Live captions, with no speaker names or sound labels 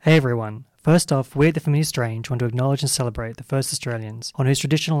Hey everyone. First off, we at the Familiar Strange want to acknowledge and celebrate the first Australians on whose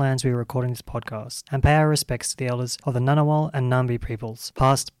traditional lands we are recording this podcast and pay our respects to the elders of the Ngunnawal and Ngambri peoples,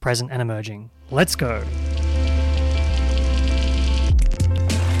 past, present and emerging. Let's go!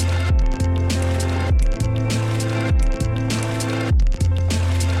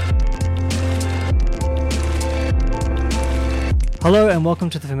 Hello and welcome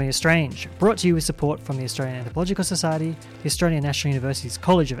to The Familiar Strange, brought to you with support from the Australian Anthropological Society, the Australian National University's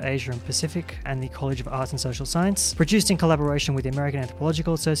College of Asia and Pacific, and the College of Arts and Social Science, produced in collaboration with the American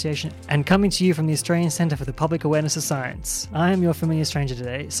Anthropological Association, and coming to you from the Australian Centre for the Public Awareness of Science. I am your Familiar Stranger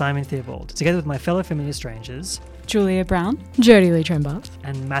today, Simon Theobald, together with my fellow Familiar Strangers, Julia Brown, Jodie Lee Trembath,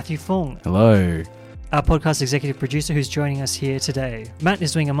 and Matthew Fung. Hello. Our podcast executive producer who's joining us here today. Matt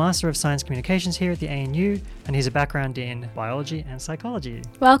is doing a Master of Science Communications here at the ANU, and he has a background in biology and psychology.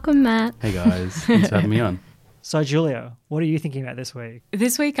 Welcome, Matt. Hey guys, thanks for having me on. So Julia, what are you thinking about this week?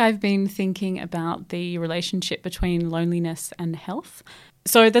 This week I've been thinking about the relationship between loneliness and health.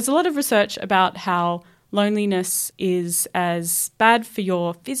 So there's a lot of research about how loneliness is as bad for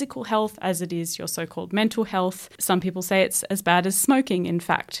your physical health as it is your so-called mental health. Some people say it's as bad as smoking, in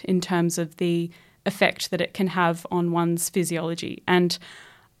fact, in terms of the effect that it can have on one's physiology. And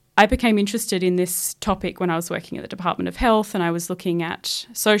I became interested in this topic when I was working at the Department of Health, and I was looking at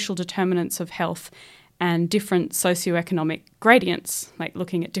social determinants of health and different socioeconomic gradients, like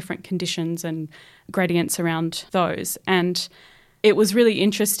looking at different conditions and gradients around those. And it was really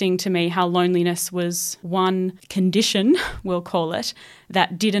interesting to me how loneliness was one condition, we'll call it,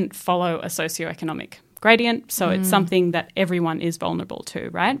 that didn't follow a socioeconomic gradient. So it's something that everyone is vulnerable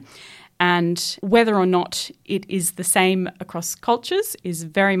to, right? And whether or not it is the same across cultures is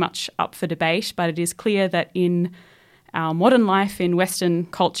very much up for debate, but it is clear that in our modern life, in Western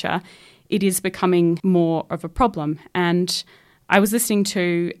culture, it is becoming more of a problem. And I was listening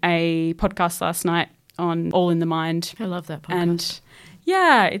to a podcast last night on All in the Mind. I love that podcast. And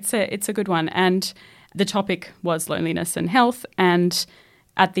yeah, it's a good one. And the topic was loneliness and health. And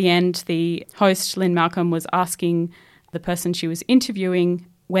at the end, the host, Lynn Malcolm, was asking the person she was interviewing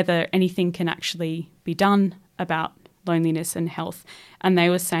whether anything can actually be done about loneliness and health. And they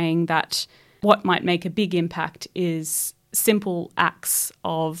were saying that what might make a big impact is simple acts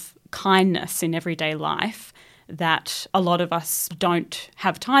of kindness in everyday life that a lot of us don't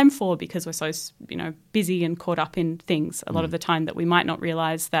have time for because we're so, busy and caught up in things a lot of the time that we might not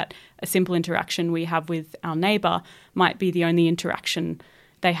realise that a simple interaction we have with our neighbour might be the only interaction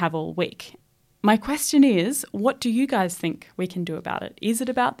they have all week. My question is, what do you guys think we can do about it? Is it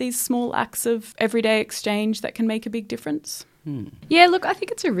about these small acts of everyday exchange that can make a big difference? Yeah, look, I think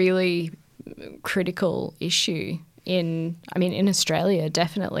it's a really critical issue in Australia,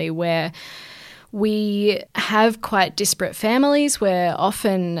 definitely, where we have quite disparate families. We're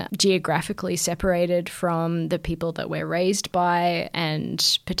often geographically separated from the people that we're raised by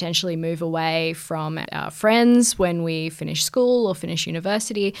and potentially move away from our friends when we finish school or finish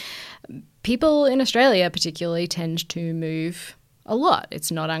university. People in Australia particularly tend to move a lot.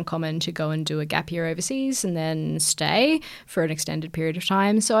 It's not uncommon to go and do a gap year overseas and then stay for an extended period of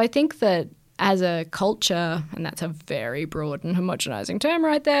time. So I think that as a culture, and that's a very broad and homogenising term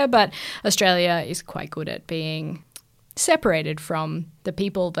right there, but Australia is quite good at being separated from the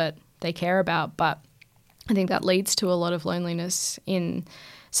people that they care about. But I think that leads to a lot of loneliness in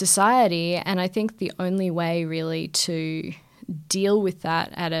society. And I think the only way really to deal with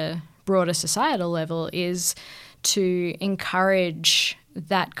that at a broader societal level is to encourage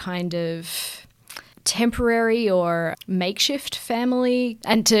that kind of temporary or makeshift family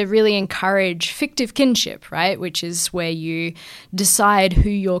and to really encourage fictive kinship, right, which is where you decide who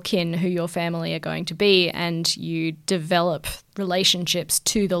your kin, who your family are going to be, and you develop relationships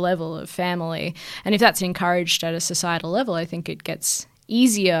to the level of family. And if that's encouraged at a societal level, I think it gets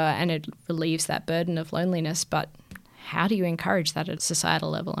easier and it relieves that burden of loneliness. But how do you encourage that at a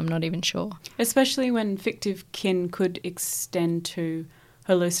societal level? I'm not even sure. Especially when fictive kin could extend to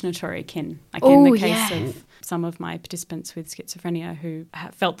hallucinatory kin, like in the case of some of my participants with schizophrenia who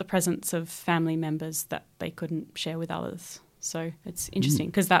felt the presence of family members that they couldn't share with others. So it's interesting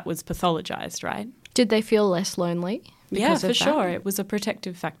because that was pathologized, right? Did they feel less lonely? Yeah, for sure. It was a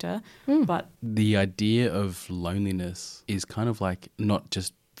protective factor. But The idea of loneliness is kind of like not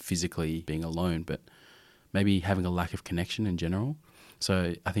just physically being alone, but maybe having a lack of connection in general.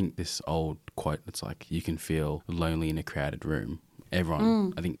 So I think this old quote, it's like you can feel lonely in a crowded room.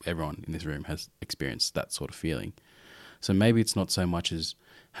 I think everyone in this room has experienced that sort of feeling. So maybe it's not so much as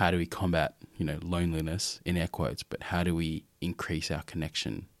how do we combat, loneliness in air quotes, but how do we increase our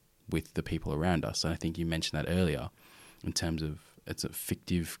connection with the people around us? And I think you mentioned that earlier in terms of it's a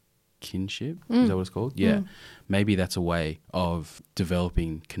fictive kinship. Is that what it's called? Yeah. Maybe that's a way of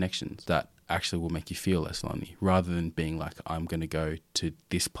developing connections that actually will make you feel less lonely, rather than being like, I'm going to go to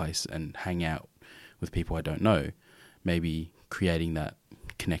this place and hang out with people I don't know. Maybe creating that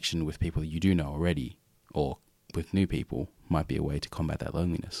connection with people that you do know already, or with new people, might be a way to combat that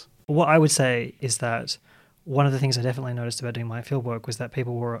loneliness. What I would say is that one of the things I definitely noticed about doing my fieldwork was that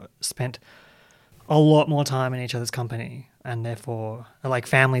people were spent a lot more time in each other's company, and therefore, like,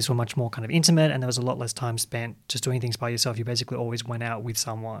 families were much more kind of intimate, and there was a lot less time spent just doing things by yourself. You basically always went out with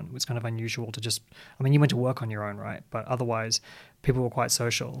someone. It was kind of unusual to just, I mean, you went to work on your own, right? But otherwise, people were quite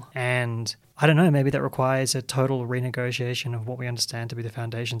social. And I don't know, maybe that requires a total renegotiation of what we understand to be the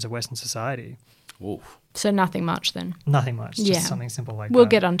foundations of Western society. Oof. So nothing much then. Nothing much, just Yeah. something simple like We'll that.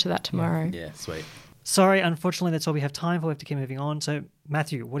 get onto that tomorrow. Yeah, sweet. Sorry, unfortunately, that's all we have time for. We have to keep moving on. So,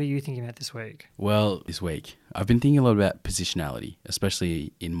 Matthew, what are you thinking about this week? Well, this week, I've been thinking a lot about positionality,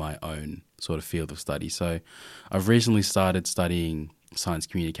 especially in my own sort of field of study. So I've recently started studying science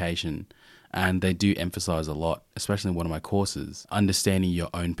communication, and they do emphasize a lot, especially in one of my courses, understanding your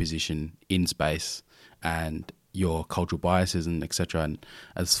own position in space and your cultural biases and etc. And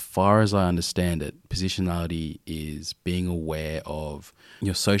as far as I understand it, positionality is being aware of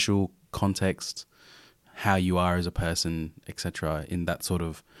your social context, how you are as a person, etc., in that sort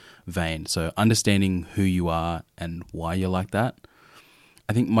of vein. So understanding who you are and why you're like that.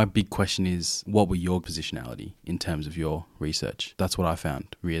 I think my big question is, what were your positionality in terms of your research? That's what I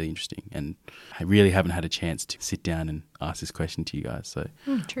found really interesting, and I really haven't had a chance to sit down and ask this question to you guys. So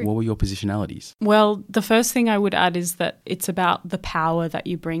what were your positionalities? Well, the first thing I would add is that it's about the power that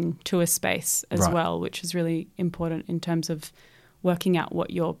you bring to a space as well, which is really important in terms of working out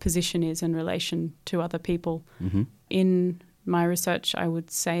what your position is in relation to other people. In my research, I would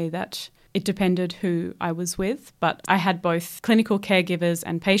say that it depended who I was with, but I had both clinical caregivers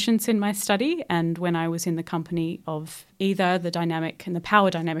and patients in my study, and when I was in the company of either, the dynamic and the power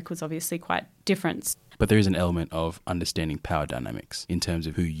dynamic was obviously quite different. But there is an element of understanding power dynamics in terms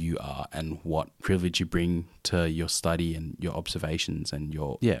of who you are and what privilege you bring to your study and your observations and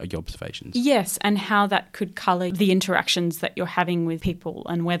your observations. Yes, and how that could colour the interactions that you're having with people,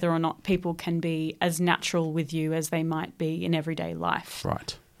 and whether or not people can be as natural with you as they might be in everyday life.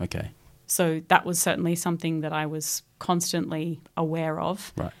 Right, okay. So that was certainly something that I was constantly aware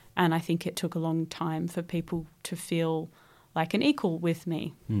of. Right. And I think it took a long time for people to feel like an equal with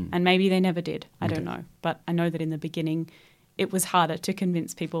me. And maybe they never did. I don't know. But I know that in the beginning it was harder to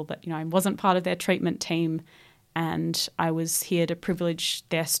convince people that, I wasn't part of their treatment team and I was here to privilege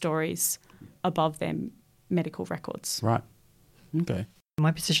their stories above their medical records. Right. Okay.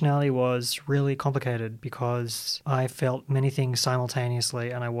 My positionality was really complicated because I felt many things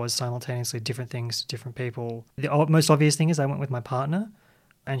simultaneously, and I was simultaneously different things to different people. The most obvious thing is I went with my partner,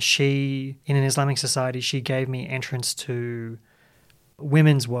 and she, in an Islamic society, she gave me entrance to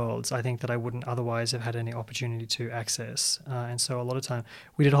women's worlds, I think, that I wouldn't otherwise have had any opportunity to access. And so a lot of time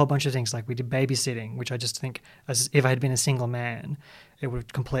we did a whole bunch of things, like we did babysitting, which I just think, as if I had been a single man, it would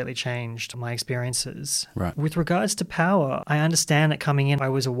have completely changed my experiences. Right. With regards to power, I understand that coming in, I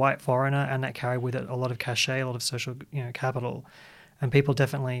was a white foreigner, and that carried with it a lot of cachet, a lot of social capital. And people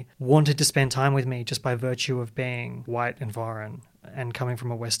definitely wanted to spend time with me just by virtue of being white and foreign and coming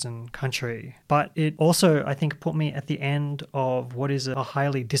from a Western country. But it also, I think, put me at the end of what is a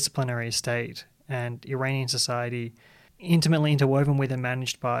highly disciplinary state, and Iranian society intimately interwoven with and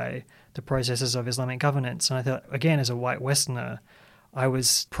managed by the processes of Islamic governance. And I thought, again, as a white Westerner, I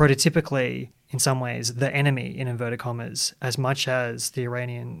was prototypically, in some ways, the enemy, in inverted commas, as much as the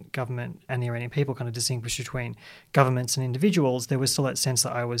Iranian government and the Iranian people kind of distinguished between governments and individuals. There was still that sense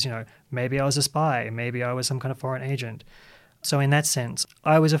that I was, maybe I was a spy, maybe I was some kind of foreign agent. So in that sense,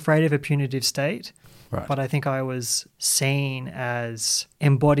 I was afraid of a punitive state, but I think I was seen as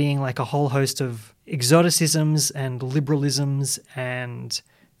embodying like a whole host of exoticisms and liberalisms and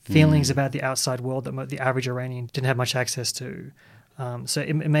feelings about the outside world that the average Iranian didn't have much access to. So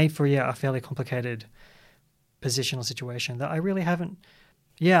it made for, a fairly complicated positional situation that I really haven't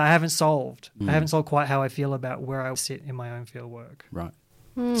solved. I haven't solved quite how I feel about where I sit in my own fieldwork. Right.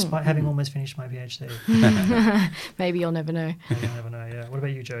 Despite having almost finished my PhD. Maybe you'll never know. Maybe I'll never know, yeah. What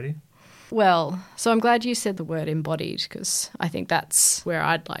about you, Jodie? Well, so I'm glad you said the word embodied, because I think that's where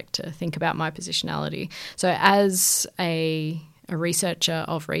I'd like to think about my positionality. So as a researcher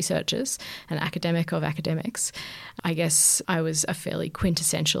of researchers, an academic of academics, I guess I was a fairly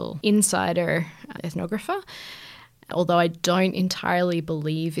quintessential insider ethnographer. Although I don't entirely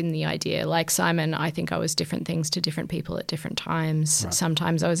believe in the idea. Like Simon, I think I was different things to different people at different times. Right.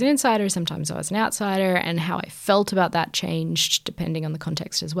 Sometimes I was an insider, sometimes I was an outsider, and how I felt about that changed depending on the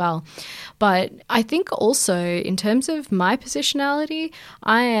context as well. But I think also in terms of my positionality,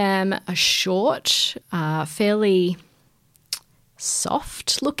 I am a short, fairly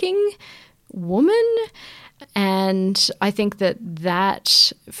soft-looking woman. And I think that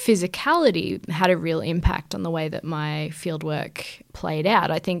physicality had a real impact on the way that my fieldwork played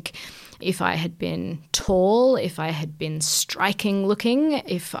out. I think if I had been tall, if I had been striking looking,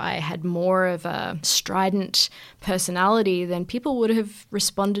 if I had more of a strident personality, then people would have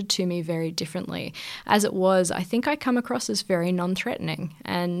responded to me very differently. As it was, I think I come across as very non-threatening.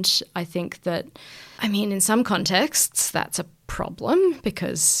 And I think that, in some contexts, that's a problem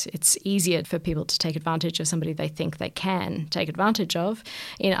because it's easier for people to take advantage of somebody they think they can take advantage of.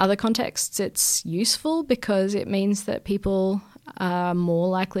 In other contexts, it's useful because it means that people are more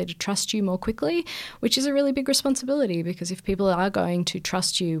likely to trust you more quickly, which is a really big responsibility because if people are going to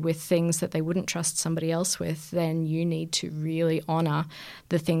trust you with things that they wouldn't trust somebody else with, then you need to really honour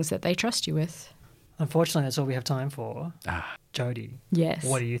the things that they trust you with. Unfortunately, that's all we have time for. Jodie, yes.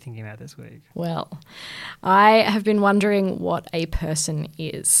 What are you thinking about this week? Well, I have been wondering what a person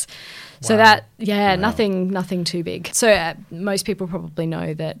is. So Wow. Nothing too big. So most people probably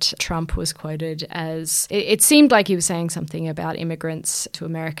know that Trump was quoted as, it seemed like he was saying something about immigrants to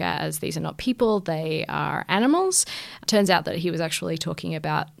America as these are not people, they are animals. Turns out that he was actually talking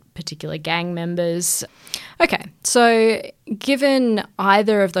about particular gang members. Okay, so given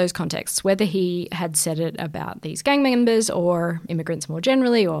either of those contexts, whether he had said it about these gang members or immigrants more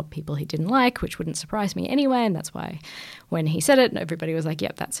generally or people he didn't like, which wouldn't surprise me anyway, and that's why when he said it, everybody was like,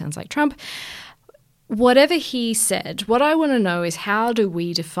 yep, that sounds like Trump. Whatever he said, what I want to know is how do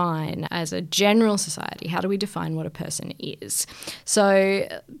we define, as a general society, how do we define what a person is? So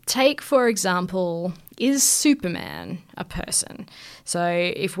take, for example, is Superman a person? So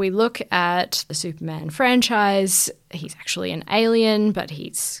if we look at the Superman franchise, he's actually an alien, but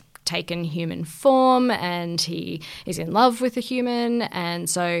he's taken human form and he is in love with a human. And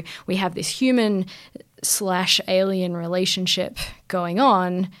so we have this human/alien relationship going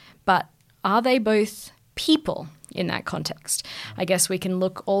on, but are they both people in that context? I guess we can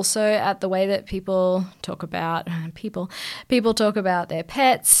look also at the way that people talk about their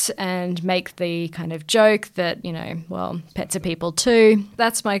pets and make the kind of joke that, pets are people too.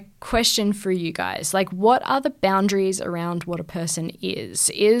 That's my question for you guys. Like, what are the boundaries around what a person is?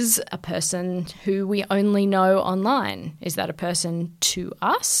 Is a person who we only know online? Is that a person to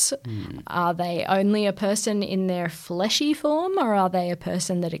us? Are they only a person in their fleshy form, or are they a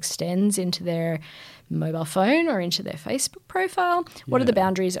person that extends into their mobile phone or into their Facebook profile? What are the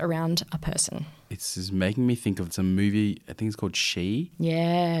boundaries around a person? It's just making me think of some movie, I think it's called She.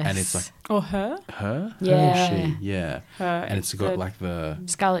 Yes. And it's like... Or her? Her? Yeah. Her or she? Yeah. Her. And it's got like the...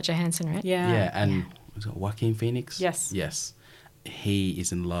 Scarlett Johansson, right? Yeah. Yeah, and was it Joaquin Phoenix? Yes. Yes. He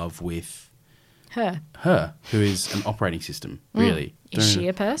is in love with... Her, who is an operating system, really. Is she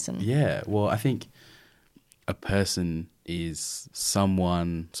a person? Yeah. Well, I think a person is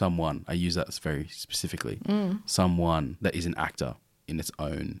someone, I use that very specifically, someone that is an actor in its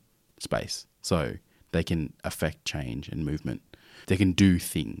own space. So they can affect change and movement. They can do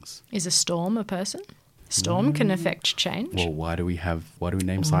things. Is a storm a person? Storm can affect change. Well, why do we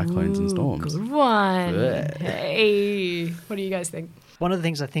name cyclones and storms? Good one. Blech. Hey, what do you guys think? One of the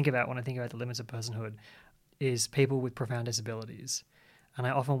things I think about when I think about the limits of personhood is people with profound disabilities. And I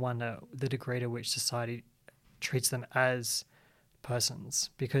often wonder the degree to which society treats them as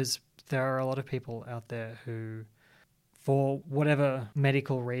persons, because there are a lot of people out there who, for whatever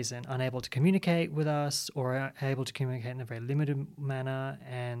medical reason, unable to communicate with us or are able to communicate in a very limited manner.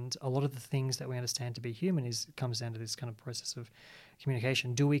 And a lot of the things that we understand to be human comes down to this kind of process of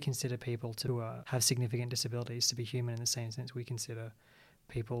communication. Do we consider people to have significant disabilities to be human in the same sense we consider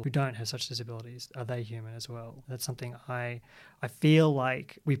people who don't have such disabilities? Are they human as well? That's something I feel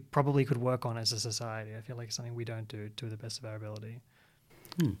like we probably could work on as a society. I feel like it's something we don't do to the best of our ability.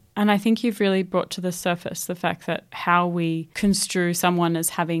 And I think you've really brought to the surface the fact that how we construe someone as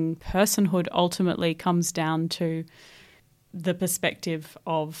having personhood ultimately comes down to the perspective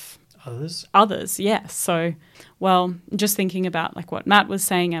of others, yes. So, well, just thinking about like what Matt was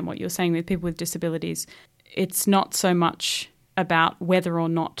saying and what you're saying with people with disabilities, it's not so much about whether or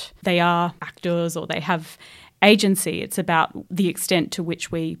not they are actors or they have agency. It's about the extent to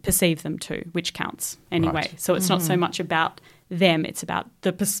which we perceive them to, which counts anyway. Right. So it's not so much about them, it's about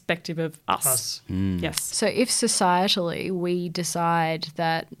the perspective of us. Yes. So if societally we decide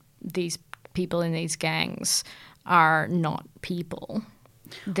that these people in these gangs are not people,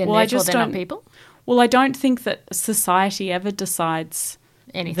 then Well, I therefore just they're not don't- people? Well, I don't think that society ever decides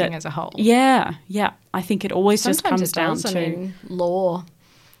Anything that- as a whole. Yeah. I think it always just Sometimes comes it down does. to I mean, law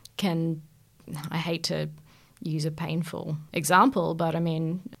can, I hate to use a painful example, but I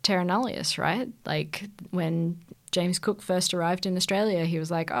mean, terra nullius, right? Like when James Cook first arrived in Australia, he was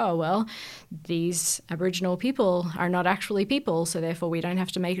like, oh, well, these Aboriginal people are not actually people, so therefore we don't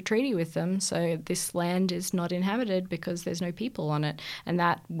have to make a treaty with them. So this land is not inhabited because there's no people on it. And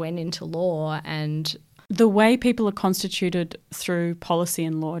that went into law, and the way people are constituted through policy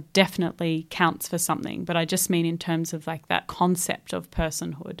and law definitely counts for something. But I just mean in terms of like that concept of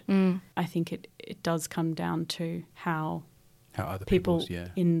personhood. I think it does come down to how other people people's,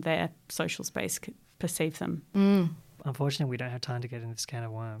 in their social space perceive them. Unfortunately, we don't have time to get into this can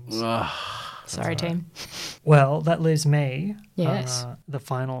of worms. sorry, team. Well, that leaves me, Yes. the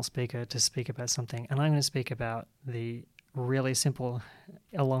final speaker, to speak about something. And I'm going to speak about the really simple,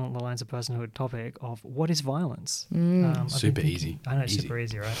 along the lines of personhood topic of what is violence? I've been Super thinking- easy. I know, Easy. super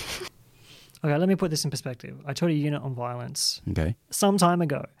easy, right? Okay, let me put this in perspective. I taught a unit on violence Okay. some time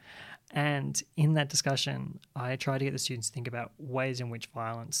ago. And in that discussion, I tried to get the students to think about ways in which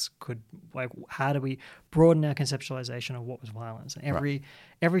violence could, like, how do we broaden our conceptualization of what was violence? And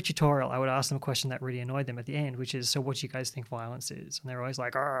every tutorial, I would ask them a question that really annoyed them at the end, which is, so what do you guys think violence is? And they're always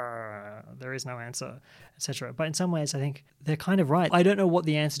like, there is no answer, etc. But in some ways, I think they're kind of right. I don't know what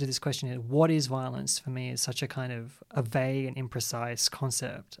the answer to this question is. What is violence for me is such a kind of a vague and imprecise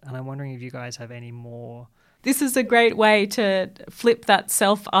concept. And I'm wondering if you guys have any more. This is a great way to flip that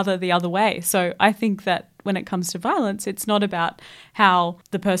self-other the other way. So I think that when it comes to violence, it's not about how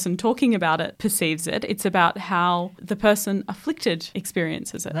the person talking about it perceives it. It's about how the person afflicted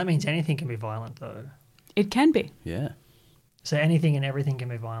experiences it. That means anything can be violent, though. It can be, Yeah. So anything and everything can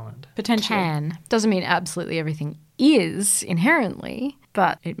be violent. potentially. Can. Doesn't mean absolutely everything is inherently,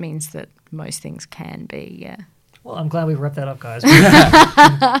 but it means that most things can be, yeah. Well, I'm glad we wrapped that up, guys.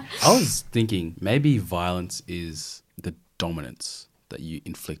 I was thinking maybe violence is the dominance that you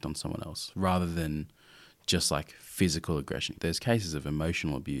inflict on someone else rather than just like physical aggression. There's cases of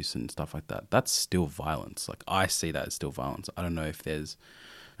emotional abuse and stuff like that. That's still violence. Like I see that as still violence. I don't know if there's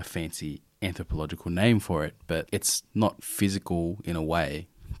a fancy anthropological name for it, but it's not physical in a way,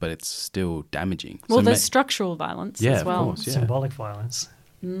 but it's still damaging. Well, So there's structural violence Yeah, as of well. course. Yeah. Symbolic violence.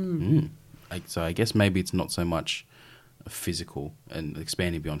 So I guess maybe it's not so much physical and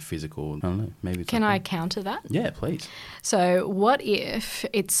expanding beyond physical. I don't know. Maybe it's Can I like counter that? Yeah, please. So, what if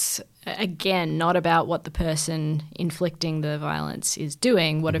it's, again, not about what the person inflicting the violence is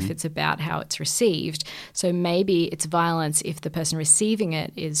doing? What if it's about how it's received? So, maybe it's violence if the person receiving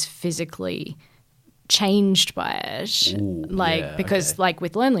it is physically changed by it. Ooh, like, yeah, because, okay. like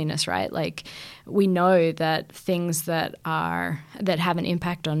with loneliness, right? Like, we know that things that have an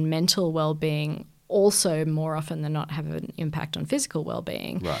impact on mental well-being also more often than not have an impact on physical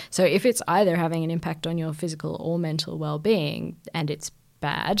well-being. Right. So if it's either having an impact on your physical or mental well-being and it's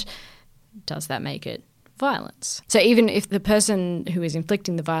bad, does that make it violence? So even if the person who is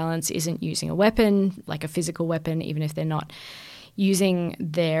inflicting the violence isn't using a weapon, like a physical weapon, even if they're not using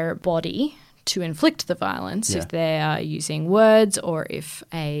their body to inflict the violence, Yeah. if they are using words, or if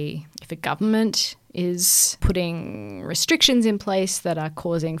a government is putting restrictions in place that are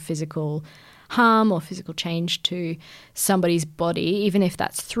causing physical harm or physical change to somebody's body, even if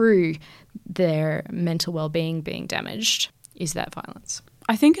that's through their mental well-being being damaged, is that violence?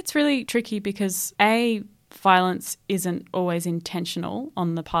 I think it's really tricky because A, violence isn't always intentional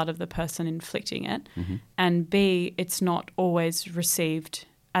on the part of the person inflicting it, and B, it's not always received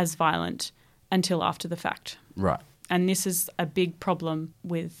as violent until after the fact. Right. And this is a big problem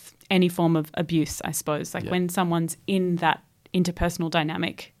with any form of abuse, I suppose. Like when someone's in that interpersonal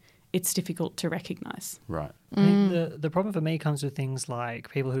dynamic, it's difficult to recognise. Right. I think the problem for me comes with things like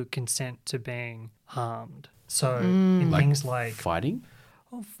people who consent to being harmed. So in things like Fighting?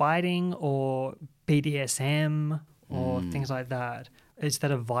 fighting or BDSM or things like that,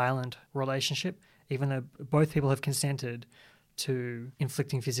 instead of violent relationship, even though both people have consented to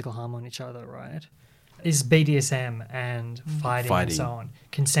inflicting physical harm on each other, right? Is BDSM and fighting and so on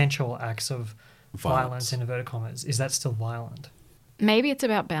consensual acts of violence in inverted commas? Is that still violent? Maybe it's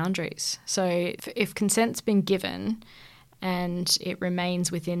about boundaries. So if consent's been given and it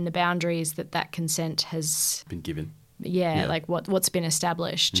remains within the boundaries that consent has, Been given. yeah, like what's been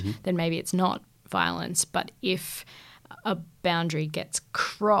established, then maybe it's not violence. But if a boundary gets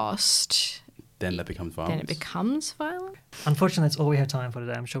crossed, Then that becomes violence. then it becomes violent. Unfortunately, that's all we have time for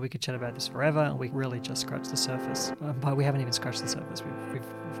today. I'm sure we could chat about this forever, and we really just scratched the surface. But we haven't even scratched the surface. We've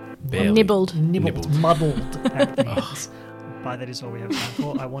Barely. Nibbled. Muddled at things. But that is all we have time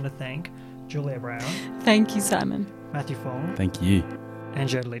for. I want to thank Julia Brown, Thank you, Simon. Matthew Fong, Thank you. and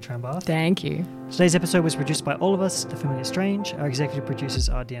Jodie Trambath. Thank you. Today's episode was produced by all of us, The Familiar Strange. Our executive producers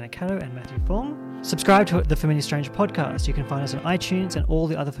are Deanna Caddo and Matthew Fong. Subscribe to the Familiar Strange podcast. You can find us on iTunes and all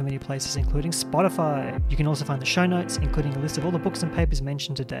the other familiar places, including Spotify. You can also find the show notes, including a list of all the books and papers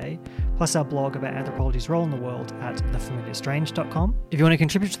mentioned today, plus our blog about anthropology's role in the world at thefamiliarstrange.com. If you want to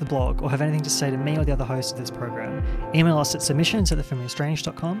contribute to the blog or have anything to say to me or the other hosts of this program, email us at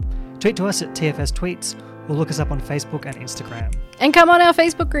submissions@thefamiliarstrange.com, tweet to us at TFS Tweets, or look us up on Facebook and Instagram. And come on our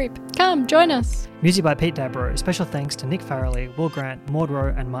Facebook group. Come, join us. Music by Pete Dabro. Special thanks to Nick Farrelly, Will Grant, Maud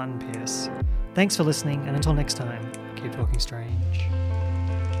Rowe, and Martin Pierce. Thanks for listening, and until next time, keep talking strange.